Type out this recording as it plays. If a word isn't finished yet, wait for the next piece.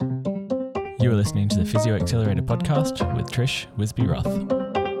You are listening to the Physio Accelerator podcast with Trish Wisby Roth.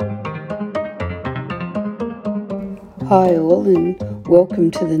 Hi all, and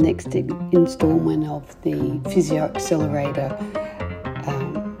welcome to the next instalment of the Physio Accelerator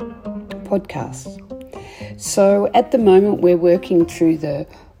podcast. So at the moment we're working through the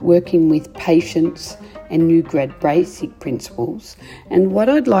working with patients and new grad basic principles, and what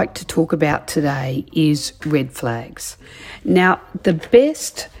I'd like to talk about today is red flags. Now, the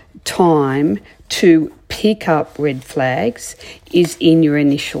best time to pick up red flags is in your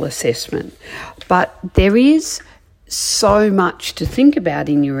initial assessment, but there is so much to think about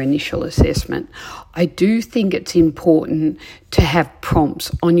in your initial assessment. I do think it's important to have prompts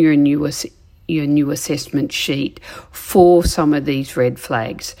on your new assessment sheet for some of these red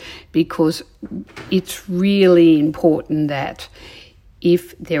flags, because it's really important that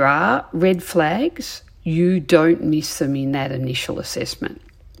if there are red flags, you don't miss them in that initial assessment.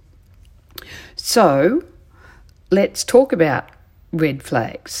 So let's talk about red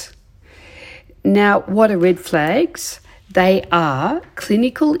flags. Now, what are red flags? They are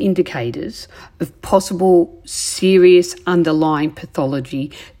clinical indicators of possible serious underlying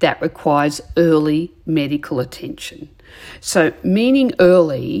pathology that requires early medical attention. So, meaning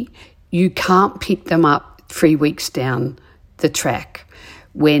early, you can't pick them up 3 weeks down the track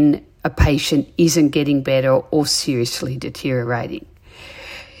when a patient isn't getting better or seriously deteriorating.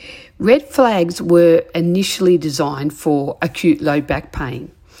 Red flags were initially designed for acute low back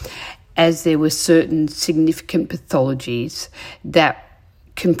pain, as there were certain significant pathologies that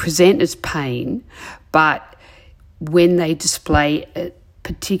can present as pain, but when they display a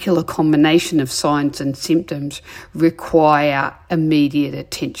particular combination of signs and symptoms, require immediate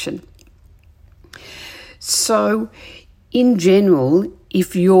attention. So, in general,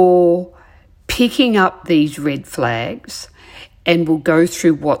 if you're picking up these red flags, and we'll go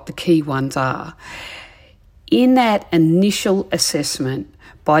through what the key ones are, in that initial assessment,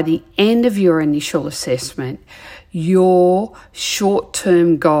 by the end of your initial assessment, your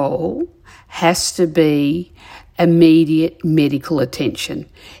short-term goal has to be immediate medical attention.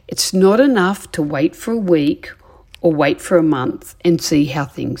 It's not enough to wait for a week or wait for a month and see how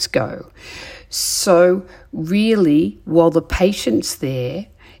things go. So really, while the patient's there,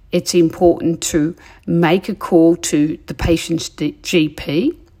 it's important to make a call to the patient's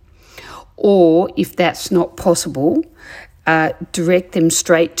GP, or if that's not possible, direct them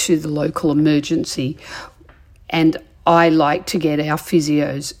straight to the local emergency. And I like to get our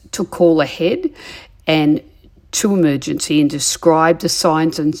physios to call ahead and to emergency and describe the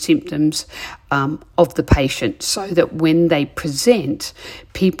signs and symptoms of the patient, so that when they present,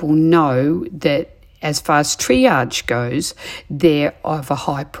 people know that as far as triage goes, they're of a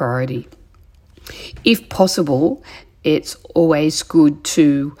high priority. If possible, it's always good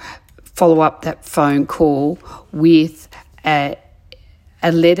to follow up that phone call with a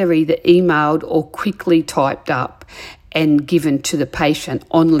letter either emailed or quickly typed up and given to the patient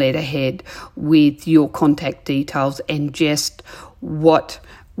on letterhead with your contact details and just what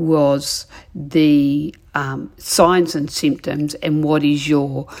was the signs and symptoms and what is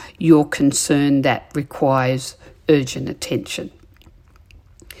your concern that requires urgent attention.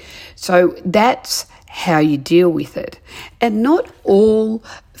 So that's how you deal with it. And not all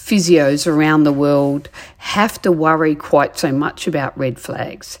physios around the world have to worry quite so much about red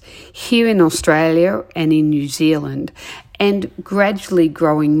flags. Here in Australia and in New Zealand, and gradually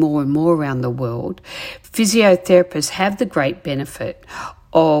growing more and more around the world, physiotherapists have the great benefit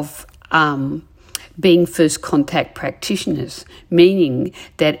of being first contact practitioners, meaning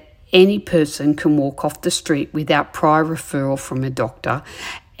that any person can walk off the street without prior referral from a doctor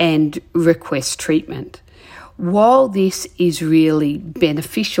and request treatment. While this is really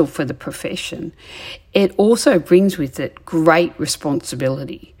beneficial for the profession, it also brings with it great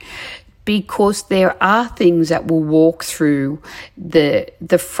responsibility, because there are things that will walk through the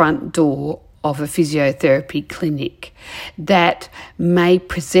front door of a physiotherapy clinic that may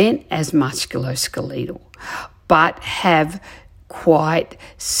present as musculoskeletal, but have quite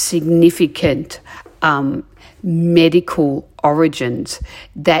significant medical origins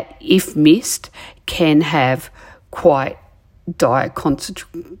that, if missed, can have quite dire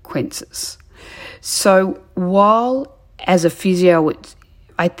consequences. So while as a physio,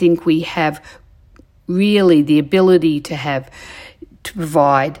 I think we have really the ability to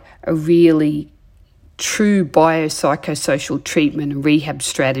provide a really true biopsychosocial treatment and rehab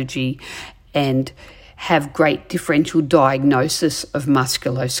strategy and have great differential diagnosis of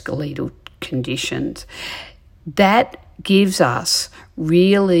musculoskeletal conditions, that gives us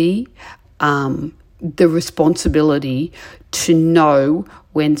really the responsibility to know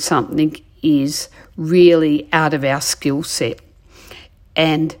when something is really out of our skill set.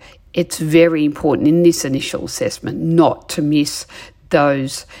 And it's very important in this initial assessment not to miss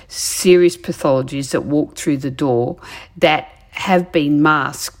those serious pathologies that walk through the door that have been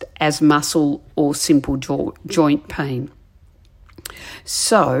masked as muscle or simple joint pain.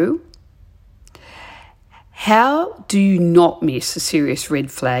 So, how do you not miss a serious red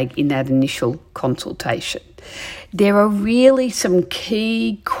flag in that initial consultation? There are really some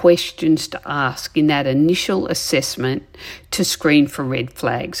key questions to ask in that initial assessment to screen for red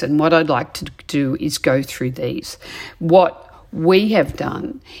flags. And what I'd like to do is go through these. What we have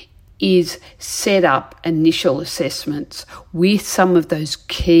done is set up initial assessments with some of those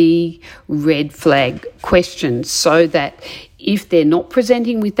key red flag questions so that if they're not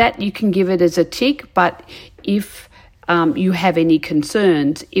presenting with that, you can give it as a tick, but if you have any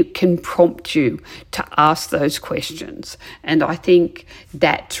concerns, it can prompt you to ask those questions. And I think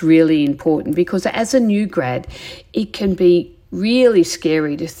that's really important because as a new grad, it can be really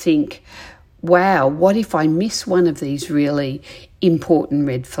scary to think, wow, what if I miss one of these really important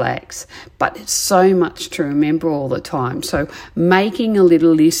red flags? But it's so much to remember all the time. So making a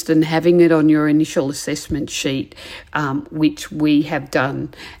little list and having it on your initial assessment sheet, which we have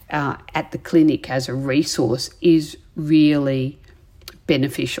done at the clinic as a resource, is really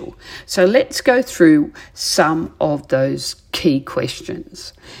beneficial. So let's go through some of those key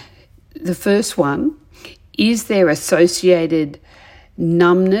questions. The first one, is there associated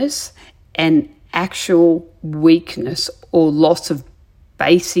numbness and actual weakness or loss of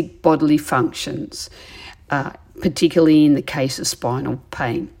basic bodily functions, particularly in the case of spinal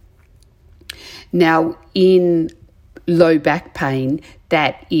pain? Now, in low back pain,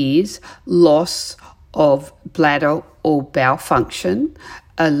 that is loss of bladder or bowel function,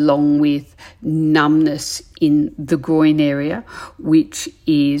 along with numbness in the groin area, which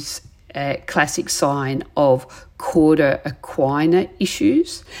is a classic sign of cauda equina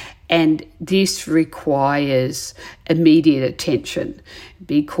issues. And this requires immediate attention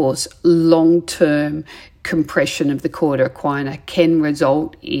because long-term compression of the cauda equina can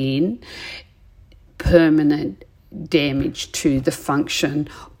result in permanent damage to the function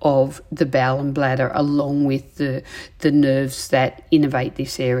of the bowel and bladder, along with the nerves that innervate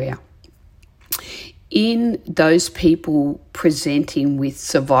this area. In those people presenting with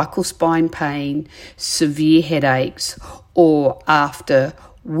cervical spine pain, severe headaches, or after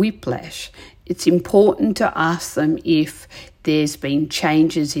whiplash, it's important to ask them if there's been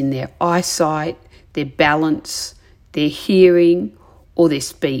changes in their eyesight, their balance, their hearing, or their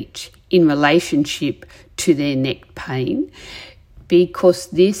speech in relationship to their neck pain, because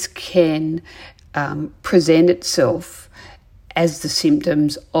this can present itself as the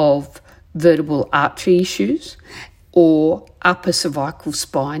symptoms of vertebral artery issues or upper cervical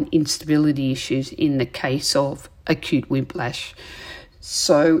spine instability issues in the case of acute whiplash.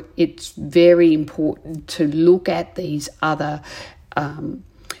 So it's very important to look at these other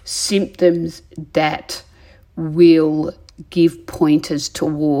symptoms that will give pointers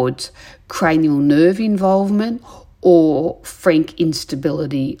towards cranial nerve involvement or frank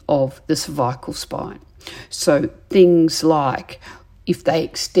instability of the cervical spine. So things like if they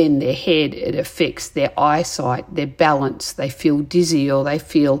extend their head, it affects their eyesight, their balance, they feel dizzy or they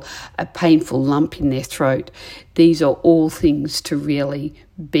feel a painful lump in their throat. These are all things to really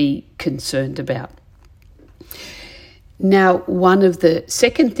be concerned about. Now, one of the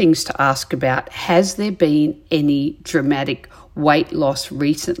second things to ask about, has there been any dramatic weight loss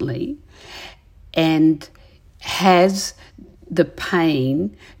recently? And has the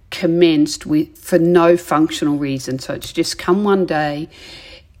pain commenced for no functional reason? So it's just come one day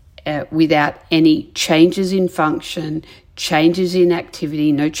without any changes in function, changes in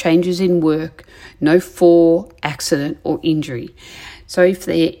activity, no changes in work, no fall, accident or injury. So if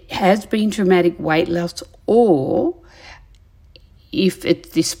there has been dramatic weight loss, or if it's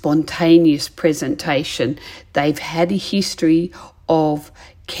this spontaneous presentation, they've had a history of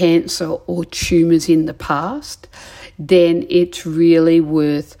cancer or tumours in the past, then it's really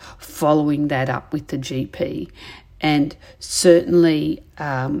worth following that up with the GP. And certainly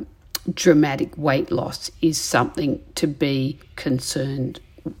dramatic weight loss is something to be concerned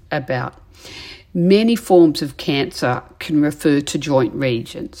about. Many forms of cancer can refer to joint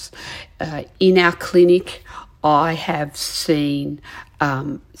regions. In our clinic, I have seen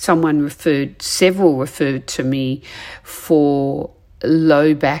several referred to me for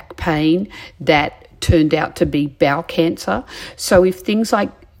low back pain that turned out to be bowel cancer. So if things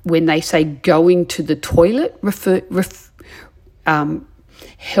like when they say going to the toilet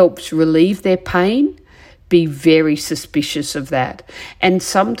helps relieve their pain, be very suspicious of that. And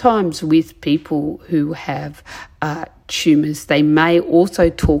sometimes with people who have tumours, they may also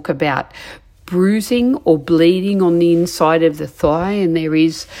talk about bruising or bleeding on the inside of the thigh, and there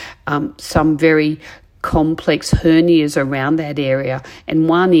is some very complex hernias around that area, and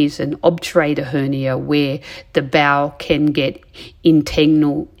one is an obturator hernia where the bowel can get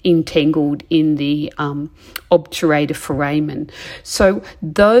entangled in the obturator foramen. So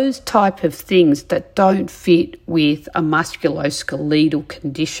those type of things that don't fit with a musculoskeletal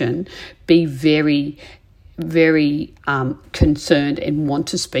condition, be very, very concerned and want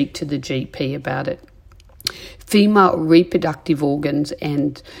to speak to the GP about it. Female reproductive organs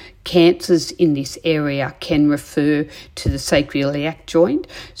and cancers in this area can refer to the sacroiliac joint.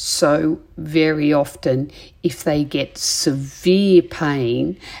 So very often, if they get severe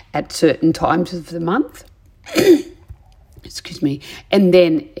pain at certain times of the month, excuse me, and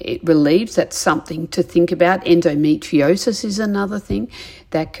then it relieves, that's something to think about. Endometriosis is another thing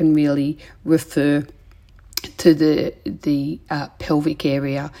that can really refer to the pelvic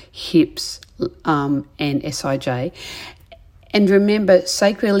area, hips, and SIJ. And remember,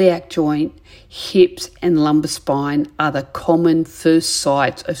 sacroiliac joint, hips and lumbar spine are the common first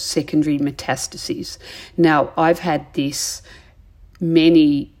sites of secondary metastases. Now, I've had this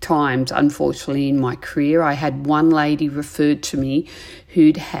many times, unfortunately, in my career. I had one lady referred to me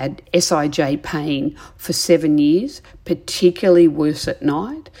who'd had SIJ pain for 7 years, particularly worse at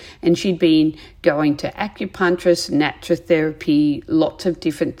night. And she'd been going to acupuncturist, naturotherapy, lots of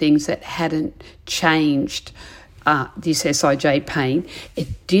different things that hadn't changed this SIJ pain. It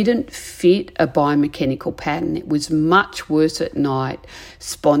didn't fit a biomechanical pattern. It was much worse at night,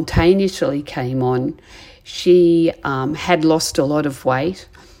 spontaneously came on. She had lost a lot of weight,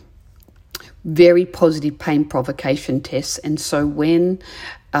 very positive pain provocation tests. And so when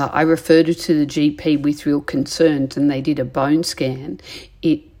I referred her to the GP with real concerns and they did a bone scan,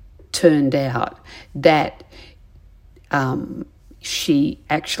 it turned out that she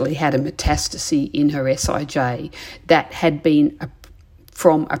actually had a metastasis in her SIJ that had been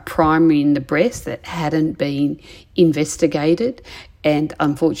from a primary in the breast that hadn't been investigated. And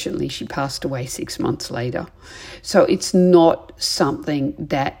unfortunately, she passed away 6 months later. So it's not something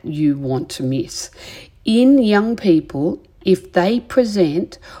that you want to miss. In young people, if they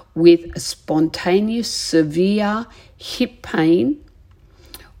present with a spontaneous severe hip pain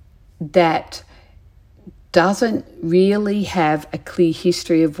that doesn't really have a clear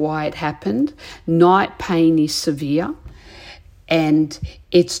history of why it happened, night pain is severe, and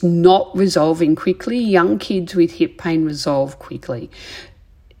it's not resolving quickly. Young kids with hip pain resolve quickly.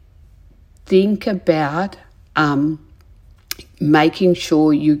 Think about making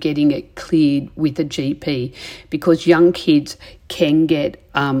sure you're getting it cleared with a GP, because young kids can get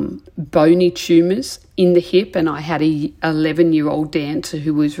bony tumours in the hip. And I had a 11-year-old dancer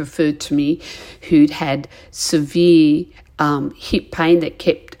who was referred to me who'd had severe hip pain that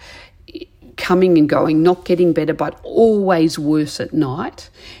kept coming and going, not getting better, but always worse at night.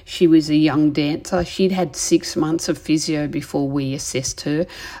 She was a young dancer. She'd had 6 months of physio before we assessed her.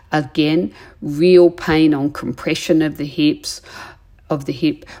 Again, real pain on compression of the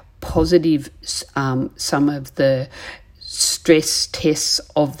hip, positive, some of the stress tests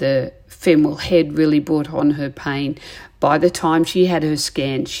of the femoral head really brought on her pain. By the time she had her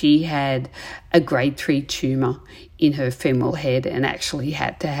scan, she had a grade 3 tumour in her femoral head and actually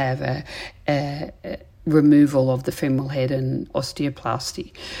had to have a removal of the femoral head and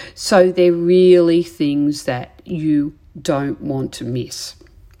osteoplasty. So they're really things that you don't want to miss.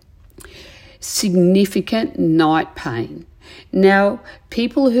 Significant night pain. Now,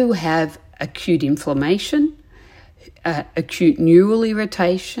 people who have acute inflammation, acute neural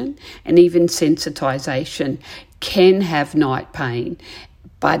irritation, and even sensitization can have night pain,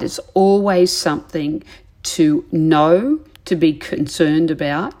 but it's always something to know, to be concerned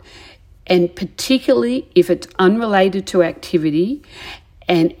about, and particularly if it's unrelated to activity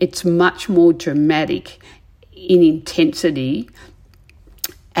and it's much more dramatic in intensity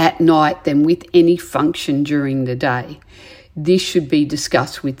at night than with any function during the day. This should be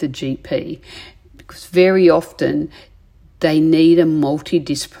discussed with the GP, because very often they need a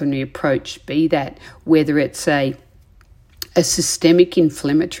multidisciplinary approach, be that whether it's a systemic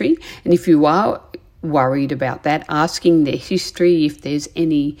inflammatory, and if you are worried about that, asking their history, if there's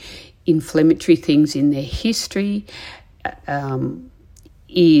any inflammatory things in their history,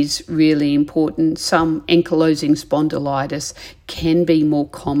 is really important. Some ankylosing spondylitis can be more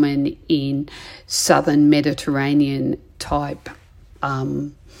common in southern Mediterranean type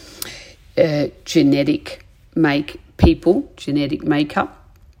genetic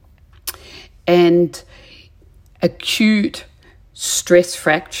makeup. And acute stress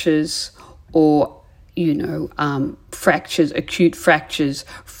fractures or acute fractures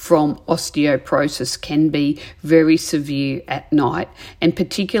from osteoporosis can be very severe at night, and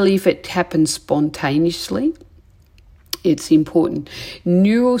particularly if it happens spontaneously, it's important.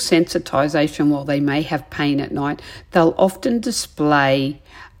 Neural sensitization, while they may have pain at night, they'll often display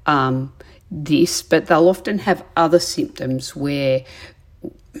this, but they'll often have other symptoms where,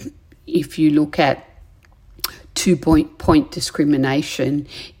 if you look at 2-point discrimination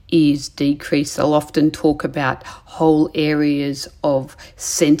is decreased, they'll often talk about whole areas of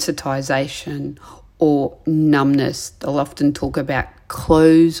sensitization or numbness. They'll often talk about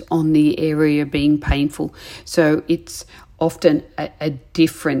close on the area being painful. So it's often a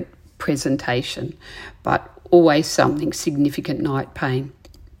different presentation, but always something significant night pain.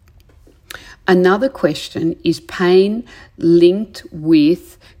 Another question is pain linked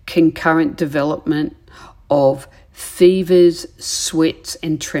with concurrent development of fevers, sweats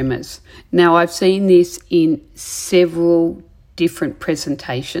and tremors. Now, I've seen this in several different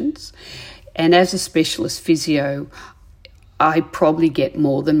presentations, and as a specialist physio, I probably get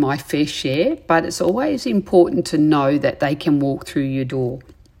more than my fair share, but it's always important to know that they can walk through your door.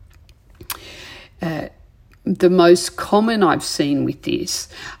 The most common I've seen with this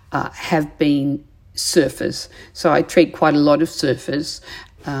have been surfers. So I treat quite a lot of surfers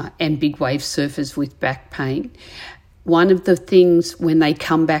and big wave surfers with back pain. One of the things when they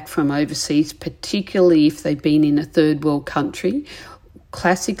come back from overseas, particularly if they've been in a third world country,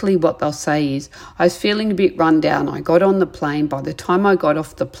 classically what they'll say is, I was feeling a bit run down. I got on the plane. By the time I got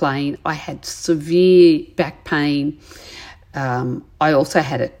off the plane, I had severe back pain. I also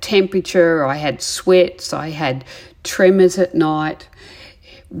had a temperature. I had sweats. I had tremors at night.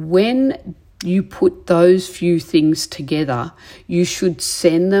 When you put those few things together, you should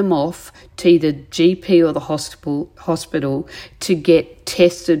send them off to either GP or the hospital to get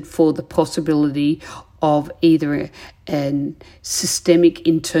tested for the possibility of either a systemic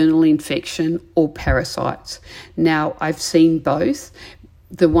internal infection or parasites. Now, I've seen both.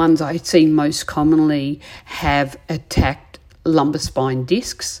 The ones I've seen most commonly have attacked lumbar spine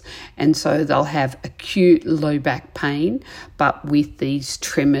discs, and so they'll have acute low back pain, but with these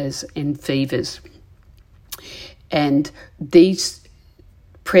tremors and fevers. And these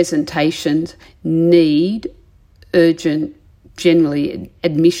presentations need urgent, generally,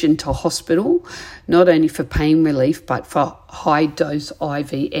 admission to hospital, not only for pain relief, but for high-dose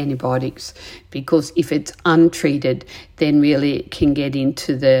IV antibiotics, because if it's untreated, then really it can get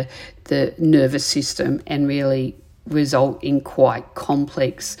into the nervous system and really result in quite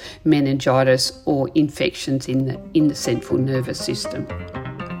complex meningitis or infections in the central nervous system.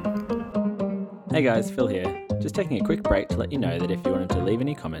 Hey guys, Phil here. Just taking a quick break to let you know that if you wanted to leave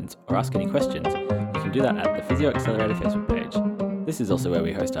any comments or ask any questions, you can do that at the Physio Accelerator Facebook page. This is also where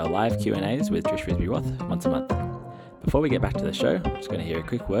we host our live Q&As with Trish Frisbee-Roth once a month. Before we get back to the show, I'm just going to hear a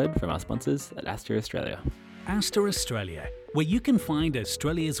quick word from our sponsors at Aster Australia. Aster Australia, where you can find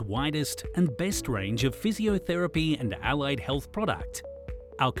Australia's widest and best range of physiotherapy and allied health product.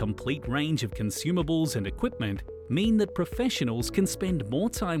 Our complete range of consumables and equipment mean that professionals can spend more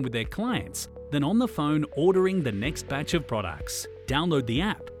time with their clients than on the phone ordering the next batch of products. Download the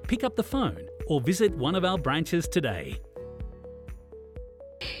app, pick up the phone, or visit one of our branches today.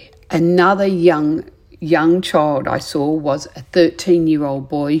 Another young child I saw was a 13-year-old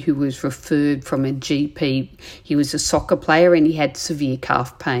boy who was referred from a GP. He was a soccer player and he had severe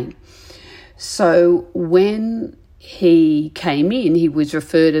calf pain. So when he came in, he was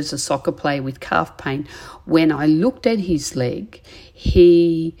referred as a soccer player with calf pain. When I looked at his leg,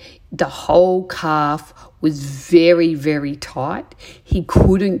 the whole calf was very, very tight. He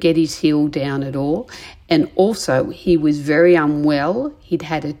couldn't get his heel down at all. And also, he was very unwell. He'd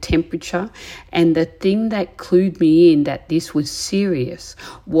had a temperature. And the thing that clued me in that this was serious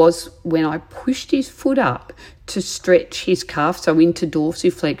was when I pushed his foot up to stretch his calf, so into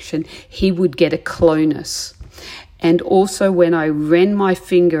dorsiflexion, he would get a clonus. And also when I ran my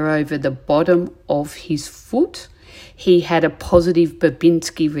finger over the bottom of his foot, he had a positive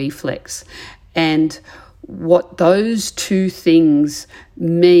Babinski reflex. And what those two things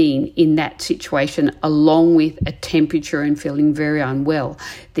mean in that situation, along with a temperature and feeling very unwell,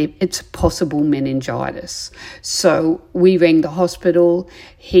 it's possible meningitis. So we rang the hospital.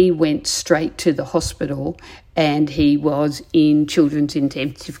 He went straight to the hospital and he was in children's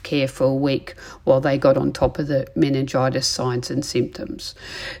intensive care for a week while they got on top of the meningitis signs and symptoms.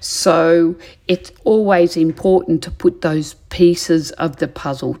 So it's always important to put those pieces of the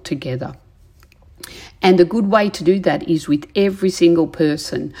puzzle together. And a good way to do that is with every single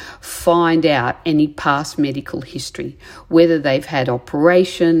person, find out any past medical history, whether they've had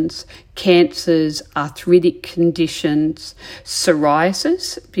operations, cancers, arthritic conditions,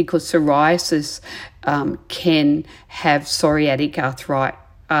 psoriasis, because psoriasis can have psoriatic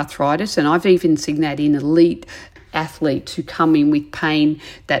arthritis. And I've even seen that in elite athletes who come in with pain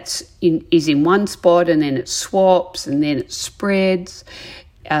is in one spot and then it swaps and then it spreads.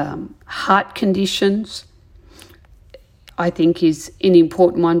 Heart conditions, I think, is an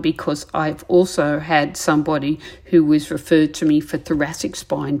important one, because I've also had somebody who was referred to me for thoracic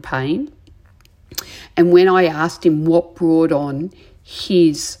spine pain. And when I asked him what brought on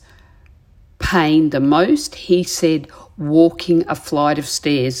his pain the most, he said walking a flight of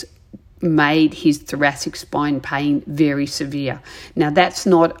stairs made his thoracic spine pain very severe. Now, that's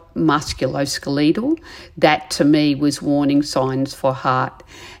not musculoskeletal. That, to me, was warning signs for heart.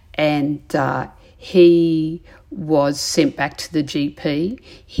 And he was sent back to the GP.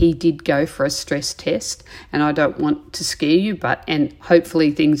 He did go for a stress test, and I don't want to scare you, and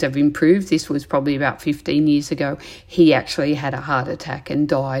hopefully things have improved. This was probably about 15 years ago. He actually had a heart attack and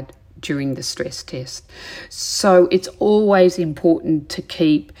died during the stress test. So it's always important to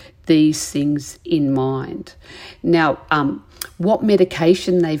keep these things in mind. Now, what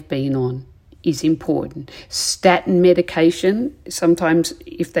medication they've been on is important. Statin medication, sometimes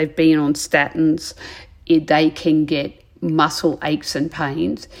if they've been on statins, they can get muscle aches and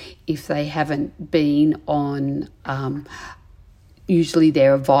pains. If they haven't been on, usually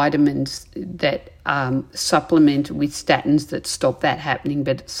there are vitamins that supplement with statins that stop that happening,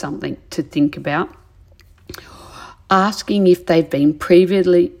 but it's something to think about. Asking if they've been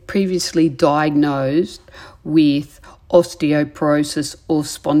previously diagnosed with osteoporosis or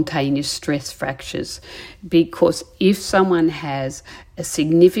spontaneous stress fractures, because if someone has a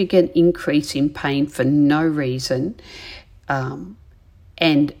significant increase in pain for no reason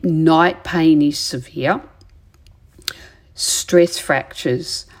and night pain is severe, stress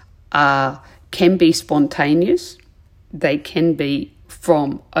fractures can be spontaneous, they can be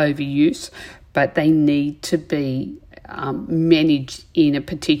from overuse, but they need to be managed in a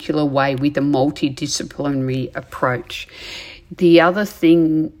particular way with a multidisciplinary approach. The other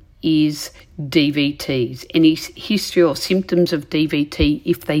thing is DVTs. Any history or symptoms of DVT,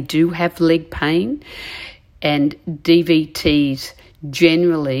 if they do have leg pain, and DVTs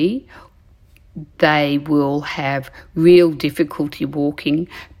generally, they will have real difficulty walking.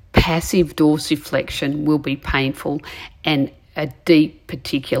 Passive dorsiflexion will be painful, and a deep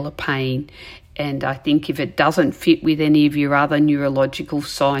particular pain. And I think if it doesn't fit with any of your other neurological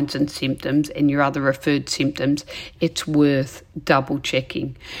signs and symptoms and your other referred symptoms, it's worth double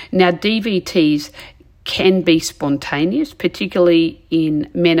checking. Now, DVTs can be spontaneous, particularly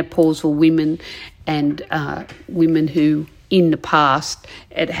in menopausal women and women who in the past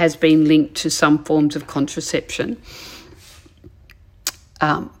it has been linked to some forms of contraception.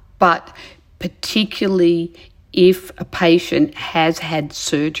 But particularly if a patient has had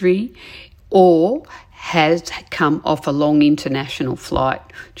surgery or has come off a long international flight,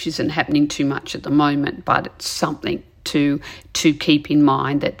 which isn't happening too much at the moment, but it's something to keep in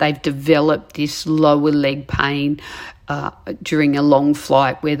mind, that they've developed this lower leg pain during a long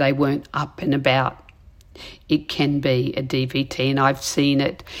flight where they weren't up and about. It can be a DVT, and I've seen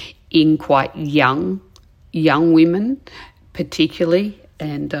it in quite young women particularly,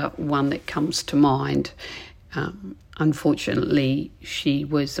 and one that comes to mind, unfortunately, she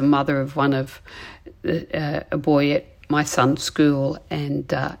was the mother of a boy at my son's school,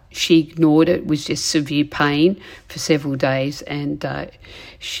 and she ignored it. It was just severe pain for several days, and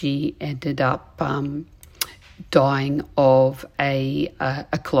she ended up dying of a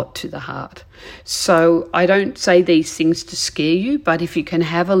clot to the heart. So I don't say these things to scare you, but if you can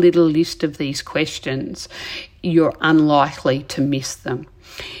have a little list of these questions, you're unlikely to miss them.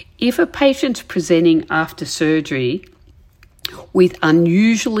 If a patient's presenting after surgery with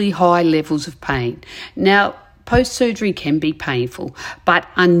unusually high levels of pain, now post-surgery can be painful, but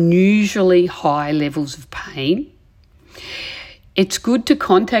unusually high levels of pain, it's good to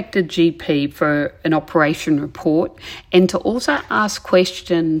contact a GP for an operation report and to also ask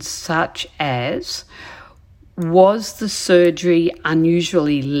questions such as, was the surgery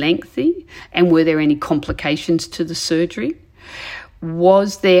unusually lengthy and were there any complications to the surgery?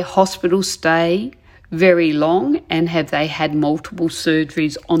 Was their hospital stay very long and have they had multiple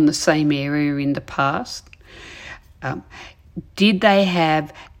surgeries on the same area in the past? Did they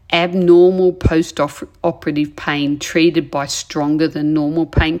have abnormal post-operative pain treated by stronger than normal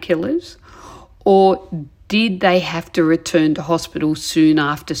painkillers? Or did they have to return to hospital soon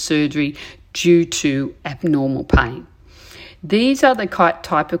after surgery due to abnormal pain. These are the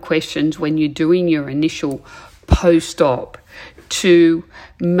type of questions when you're doing your initial post-op to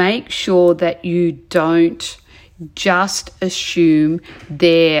make sure that you don't just assume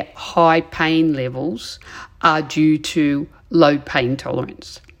their high pain levels are due to low pain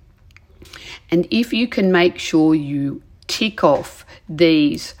tolerance. And if you can make sure you tick off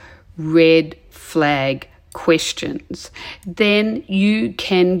these red flag questions, then you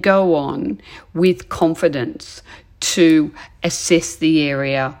can go on with confidence to assess the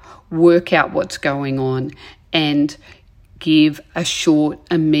area, work out what's going on, and give a short,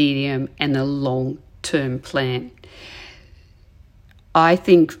 a medium, and a long-term plan. I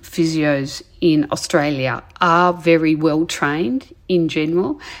think physios in Australia are very well trained in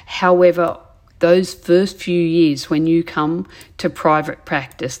general. However, those first few years when you come to private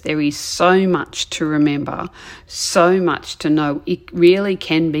practice, there is so much to remember, so much to know. It really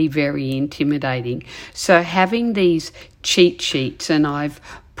can be very intimidating. So having these cheat sheets, and I've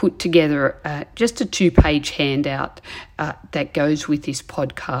put together just a 2-page handout that goes with this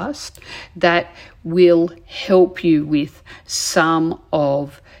podcast that will help you with some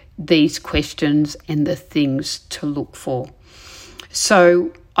of these questions and the things to look for.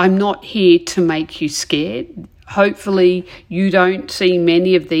 So I'm not here to make you scared. Hopefully you don't see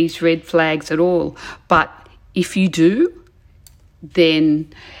many of these red flags at all. But if you do,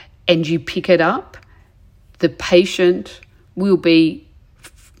 then, and you pick it up, the patient will be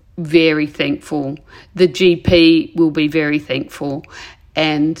very thankful. The GP will be very thankful.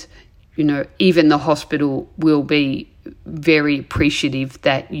 And, even the hospital will be very appreciative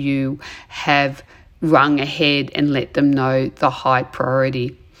that you have rung ahead and let them know the high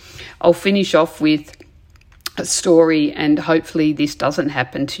priority. I'll finish off with a story, and hopefully this doesn't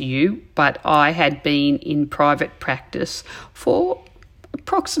happen to you, but I had been in private practice for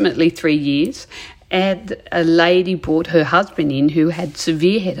approximately 3 years, and a lady brought her husband in who had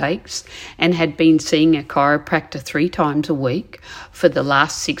severe headaches and had been seeing a chiropractor 3 times a week for the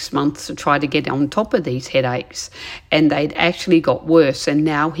last 6 months to try to get on top of these headaches. And they'd actually got worse, and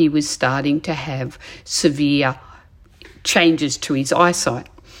now he was starting to have severe changes to his eyesight.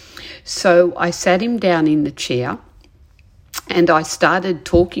 So I sat him down in the chair and I started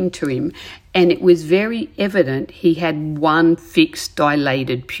talking to him, and it was very evident he had one fixed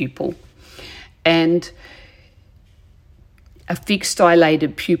dilated pupil. And a fixed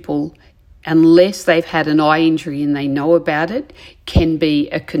dilated pupil, unless they've had an eye injury and they know about it, can be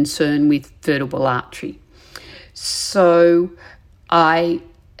a concern with vertebral artery. So I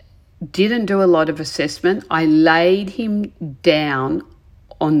didn't do a lot of assessment. I laid him down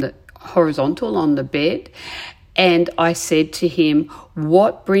on the horizontal on the bed, and I said to him,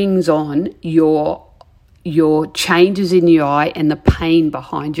 what brings on your changes in your eye and the pain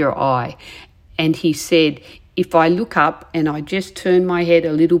behind your eye? And he said, if I look up and I just turn my head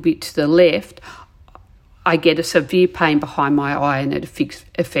a little bit to the left, I get a severe pain behind my eye and it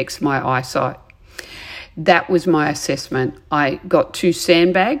affects my eyesight. That was my assessment. I got 2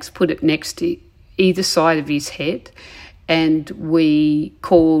 sandbags, put it next to either side of his head, and we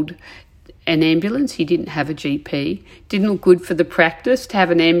called an ambulance. He didn't have a GP. Didn't look good for the practice to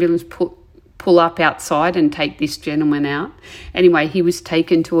have an ambulance pull up outside and take this gentleman out. Anyway, he was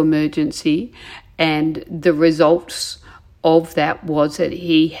taken to emergency, and the results of that was that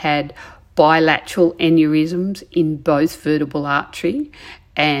he had bilateral aneurysms in both vertebral artery,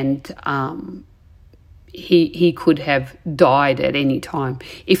 and he could have died at any time.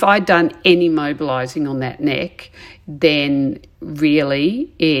 If I'd done any mobilising on that neck, then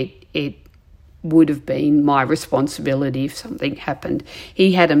really it would have been my responsibility if something happened.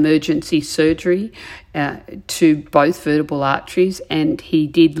 He had emergency surgery to both vertebral arteries, and he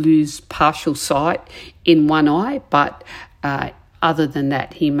did lose partial sight in one eye, but other than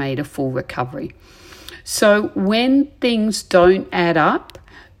that, he made a full recovery. So when things don't add up,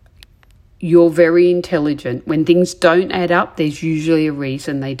 you're very intelligent. When things don't add up, there's usually a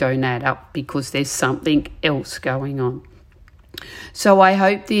reason they don't add up, because there's something else going on. So I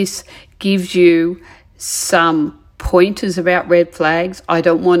hope this gives you some pointers about red flags. I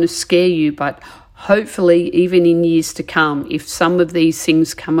don't want to scare you, but hopefully even in years to come, if some of these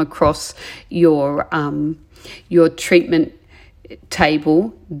things come across your treatment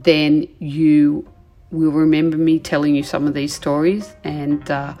table, then you will remember me telling you some of these stories, and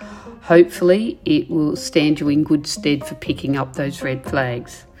hopefully it will stand you in good stead for picking up those red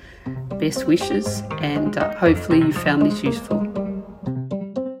flags. Best wishes, and hopefully you found this useful.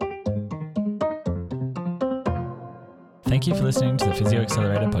 Thank you for listening to the Physio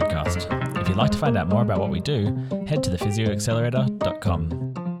Accelerator podcast. If you'd like to find out more about what we do, head to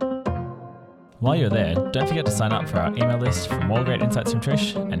thephysioaccelerator.com. While you're there, don't forget to sign up for our email list for more great insights from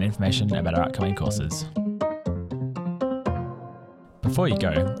Trish and information about our upcoming courses. Before you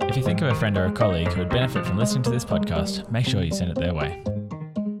go, if you think of a friend or a colleague who would benefit from listening to this podcast, make sure you send it their way.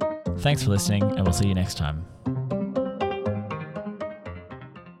 Thanks for listening, and we'll see you next time.